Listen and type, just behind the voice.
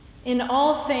In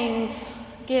all things,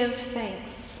 give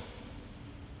thanks.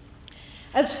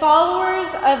 As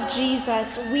followers of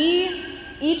Jesus,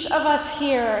 each of us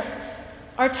here,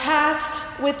 are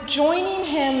tasked with joining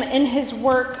him in his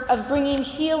work of bringing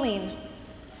healing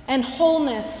and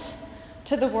wholeness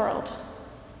to the world.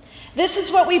 This is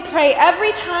what we pray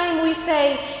every time we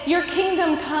say, "Your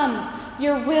kingdom come,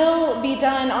 your will be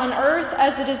done on earth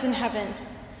as it is in heaven."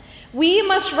 We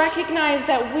must recognize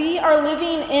that we are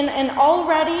living in an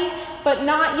already but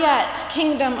not yet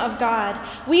kingdom of God.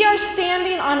 We are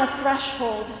standing on a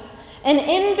threshold, an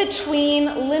in-between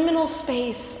liminal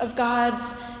space of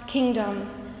God's kingdom,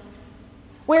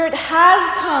 where it has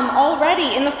come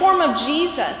already in the form of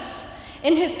Jesus,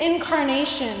 in his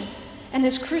incarnation and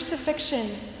his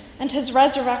crucifixion and his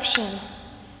resurrection,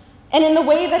 and in the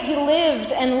way that he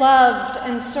lived and loved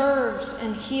and served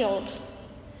and healed.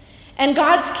 And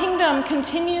God's kingdom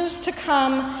continues to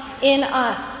come in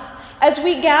us as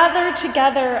we gather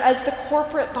together as the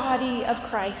corporate body of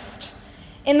Christ,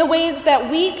 in the ways that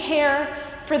we care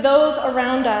for those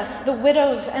around us, the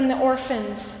widows and the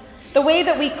orphans, the way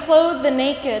that we clothe the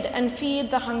naked and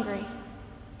feed the hungry.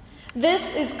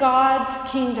 This is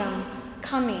God's kingdom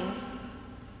coming.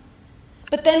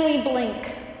 But then we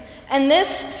blink, and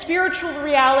this spiritual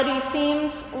reality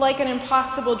seems like an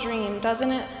impossible dream,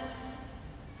 doesn't it?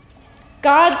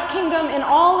 God's kingdom in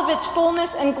all of its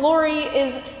fullness and glory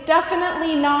is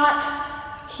definitely not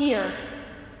here,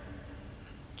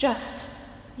 just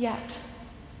yet.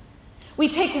 We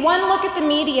take one look at the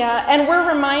media and we're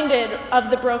reminded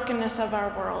of the brokenness of our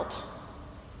world.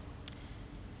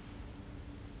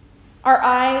 Our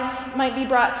eyes might be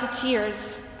brought to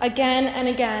tears again and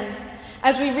again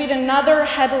as we read another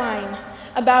headline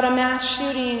about a mass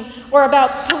shooting or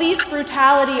about police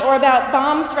brutality or about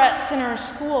bomb threats in our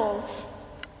schools.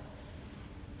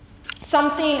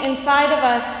 Something inside of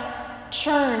us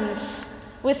churns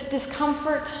with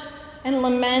discomfort and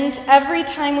lament every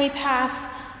time we pass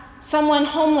someone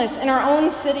homeless in our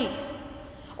own city,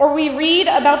 or we read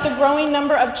about the growing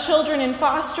number of children in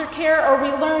foster care, or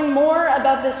we learn more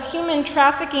about this human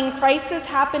trafficking crisis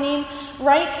happening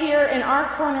right here in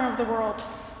our corner of the world.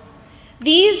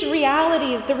 These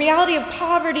realities, the reality of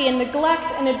poverty and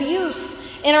neglect and abuse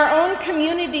in our own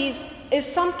communities, is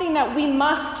something that we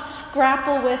must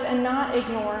grapple with and not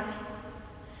ignore.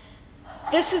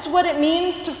 This is what it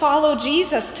means to follow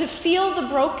Jesus, to feel the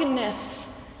brokenness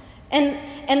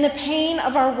and the pain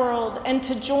of our world, and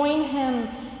to join him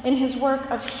in his work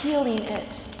of healing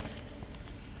it.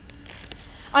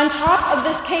 On top of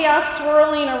this chaos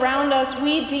swirling around us,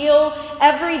 we deal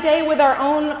every day with our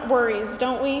own worries,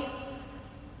 don't we?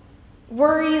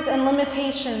 Worries and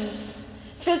limitations.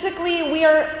 Physically, we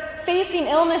are facing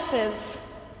illnesses.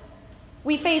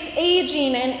 We face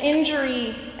aging and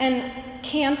injury and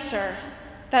cancer,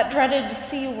 that dreaded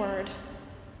C word.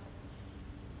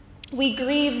 We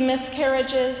grieve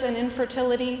miscarriages and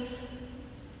infertility.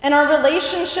 And our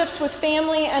relationships with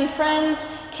family and friends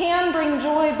can bring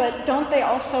joy, but don't they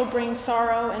also bring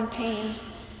sorrow and pain?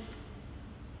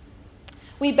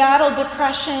 We battle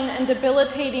depression and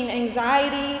debilitating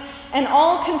anxiety and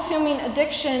all-consuming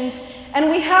addictions, and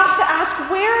we have to ask,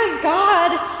 where is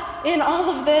God in all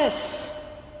of this?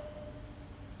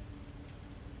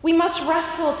 We must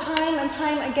wrestle time and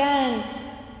time again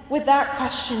with that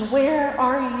question, where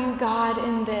are you, God,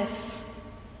 in this?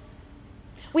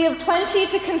 We have plenty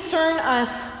to concern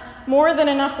us, more than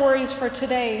enough worries for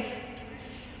today.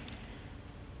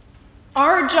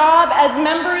 Our job as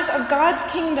members of God's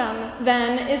kingdom,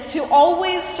 then, is to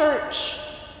always search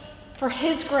for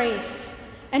his grace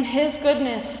and his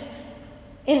goodness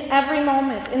in every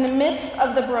moment, in the midst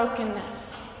of the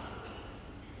brokenness.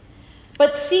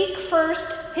 But seek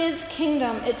first his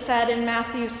kingdom, it said in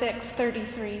Matthew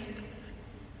 6:33.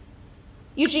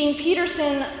 Eugene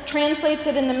Peterson translates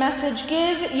it in the Message,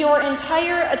 give your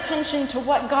entire attention to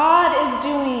what God is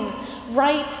doing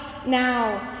right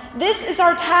now. This is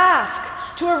our task,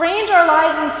 to arrange our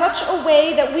lives in such a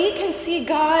way that we can see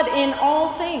God in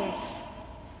all things.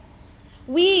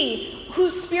 We,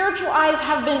 whose spiritual eyes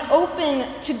have been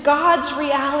open to God's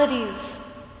realities,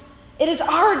 it is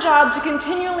our job to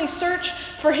continually search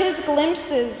for his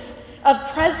glimpses of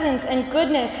presence and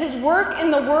goodness, his work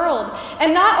in the world,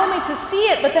 and not only to see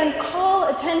it, but then call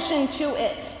attention to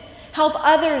it. Help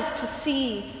others to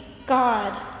see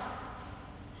God.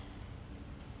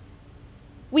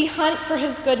 We hunt for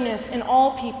his goodness in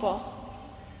all people,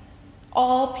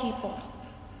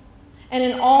 and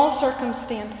in all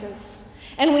circumstances.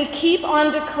 And we keep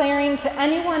on declaring to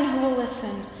anyone who will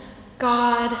listen,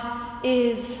 God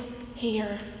is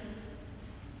here.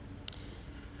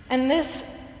 And this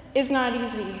is not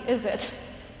easy, is it?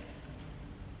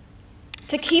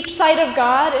 to keep sight of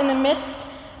God in the midst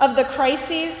of the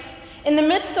crises, in the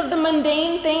midst of the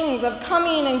mundane things of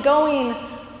coming and going,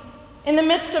 in the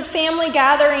midst of family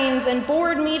gatherings and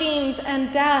board meetings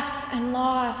and death and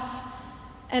loss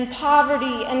and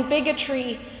poverty and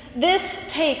bigotry. This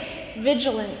takes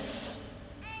vigilance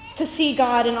to see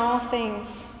God in all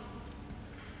things.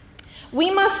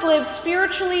 We must live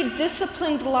spiritually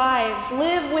disciplined lives,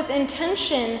 live with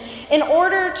intention in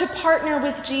order to partner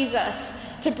with Jesus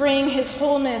to bring his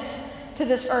wholeness to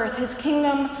this earth, his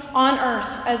kingdom on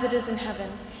earth as it is in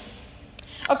heaven.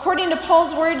 According to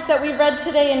Paul's words that we read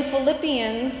today in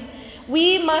Philippians,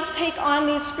 we must take on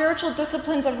these spiritual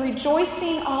disciplines of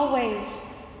rejoicing always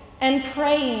and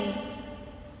praying.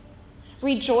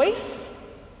 Rejoice?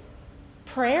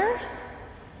 Prayer?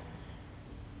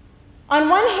 On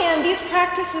one hand, these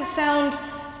practices sound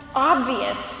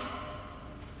obvious.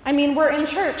 I mean, we're in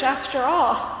church after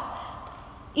all.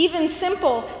 Even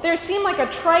simple, they seem like a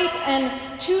trite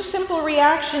and too simple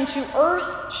reaction to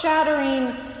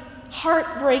earth-shattering,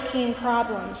 heartbreaking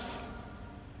problems.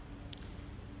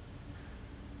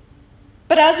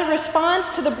 But as a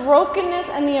response to the brokenness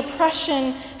and the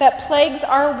oppression that plagues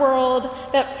our world,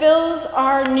 that fills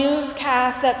our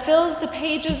newscasts, that fills the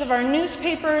pages of our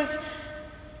newspapers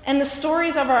and the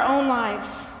stories of our own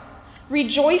lives,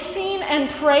 rejoicing and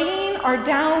praying are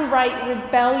downright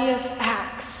rebellious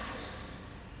acts.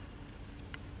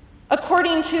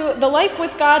 According to the Life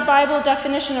with God Bible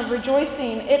definition of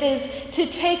rejoicing, it is to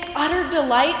take utter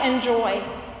delight and joy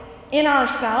in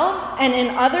ourselves and in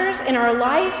others, in our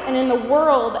life and in the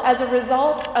world as a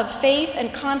result of faith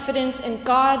and confidence in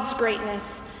God's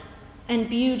greatness and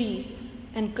beauty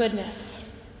and goodness.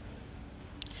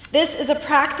 This is a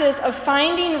practice of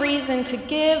finding reason to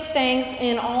give thanks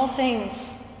in all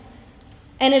things.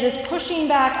 And it is pushing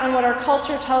back on what our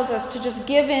culture tells us to just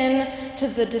give in to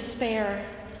the despair.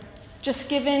 Just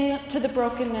give in to the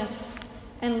brokenness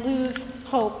and lose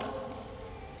hope.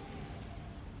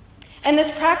 And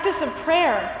this practice of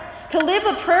prayer, to live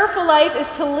a prayerful life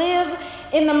is to live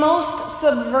in the most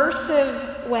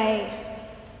subversive way.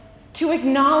 To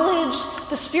acknowledge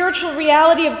the spiritual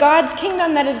reality of God's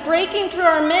kingdom that is breaking through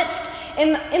our midst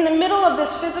in the middle of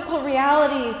this physical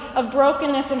reality of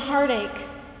brokenness and heartache.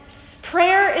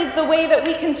 Prayer is the way that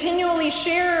we continually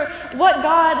share with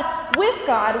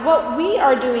God, what we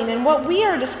are doing and what we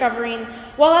are discovering,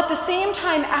 while at the same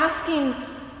time asking,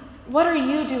 what are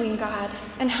you doing, God?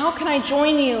 And how can I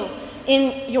join you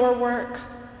in your work?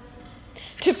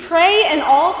 To pray in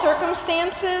all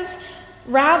circumstances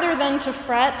rather than to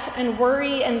fret and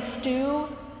worry and stew,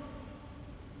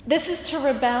 this is to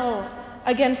rebel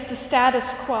against the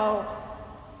status quo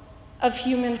of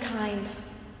humankind.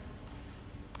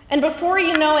 And before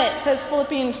you know it, says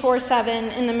Philippians 4:7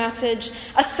 in the Message,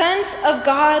 a sense of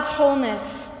God's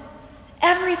wholeness,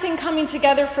 everything coming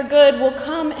together for good, will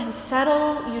come and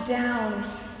settle you down.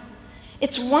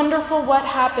 It's wonderful what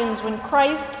happens when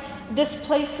Christ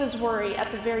displaces worry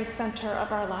at the very center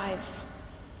of our lives.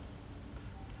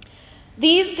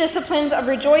 These disciplines of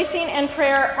rejoicing and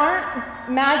prayer aren't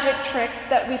magic tricks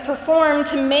that we perform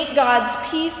to make God's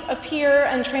peace appear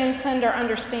and transcend our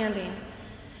understanding.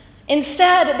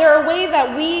 Instead, they're a way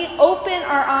that we open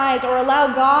our eyes, or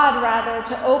allow God, rather,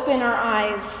 to open our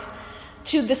eyes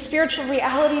to the spiritual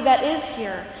reality that is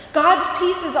here. God's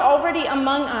peace is already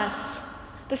among us.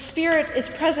 The Spirit is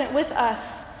present with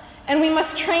us. And we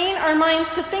must train our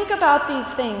minds to think about these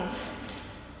things,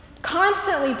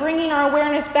 constantly bringing our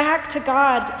awareness back to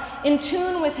God, in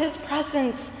tune with His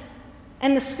presence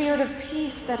and the Spirit of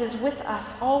peace that is with us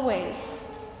always.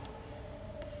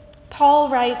 Paul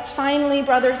writes, finally,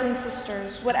 brothers and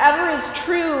sisters, whatever is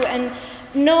true and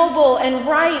noble and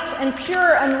right and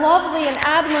pure and lovely and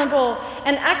admirable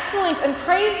and excellent and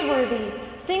praiseworthy,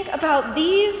 think about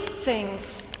these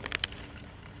things.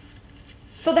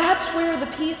 So that's where the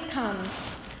peace comes.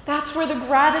 That's where the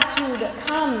gratitude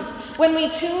comes, when we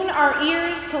tune our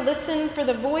ears to listen for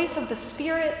the voice of the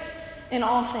Spirit in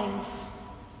all things.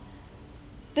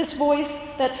 This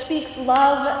voice that speaks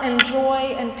love and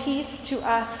joy and peace to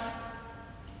us.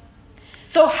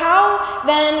 So how,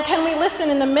 then, can we listen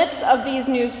in the midst of these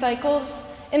news cycles,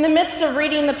 in the midst of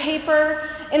reading the paper,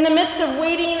 in the midst of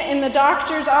waiting in the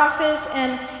doctor's office,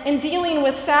 and in dealing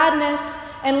with sadness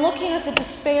and looking at the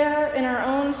despair in our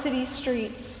own city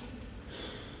streets?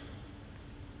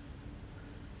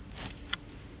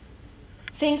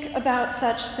 Think about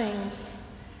such things.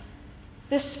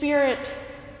 The Spirit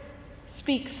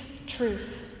speaks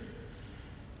truth.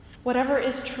 Whatever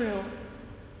is true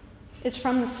is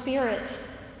from the Spirit.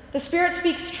 The Spirit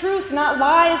speaks truth, not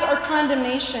lies or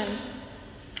condemnation.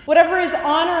 Whatever is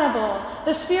honorable,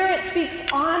 the Spirit speaks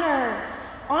honor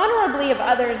honorably of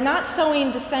others, not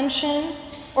sowing dissension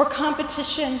or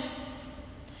competition.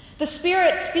 The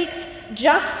Spirit speaks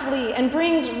justly and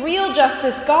brings real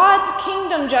justice, God's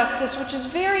kingdom justice, which is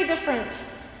very different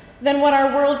than what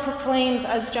our world proclaims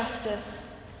as justice.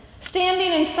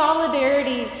 Standing in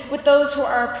solidarity with those who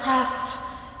are oppressed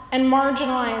and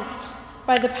marginalized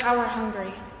by the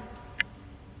power-hungry.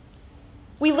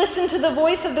 We listen to the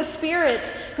voice of the Spirit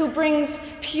who brings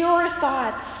pure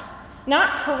thoughts,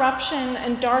 not corruption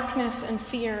and darkness and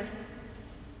fear.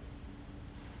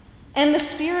 And the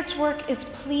Spirit's work is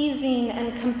pleasing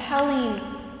and compelling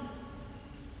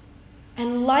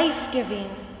and life-giving,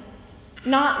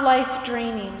 not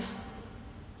life-draining.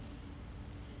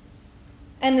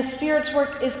 And the Spirit's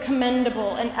work is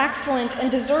commendable and excellent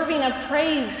and deserving of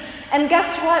praise. And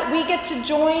guess what? We get to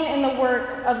join in the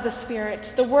work of the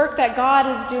Spirit, the work that God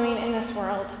is doing in this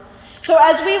world. So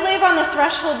as we live on the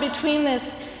threshold between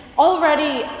this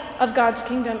already of God's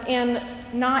kingdom and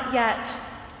not yet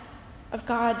of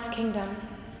God's kingdom,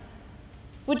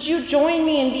 would you join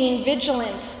me in being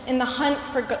vigilant in the hunt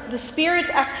for the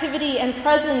Spirit's activity and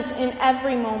presence in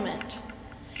every moment,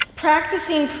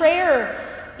 practicing prayer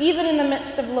even in the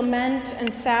midst of lament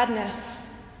and sadness,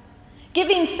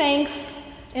 giving thanks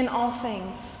in all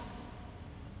things,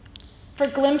 for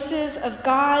glimpses of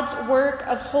God's work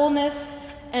of wholeness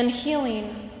and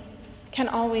healing can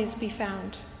always be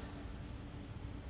found.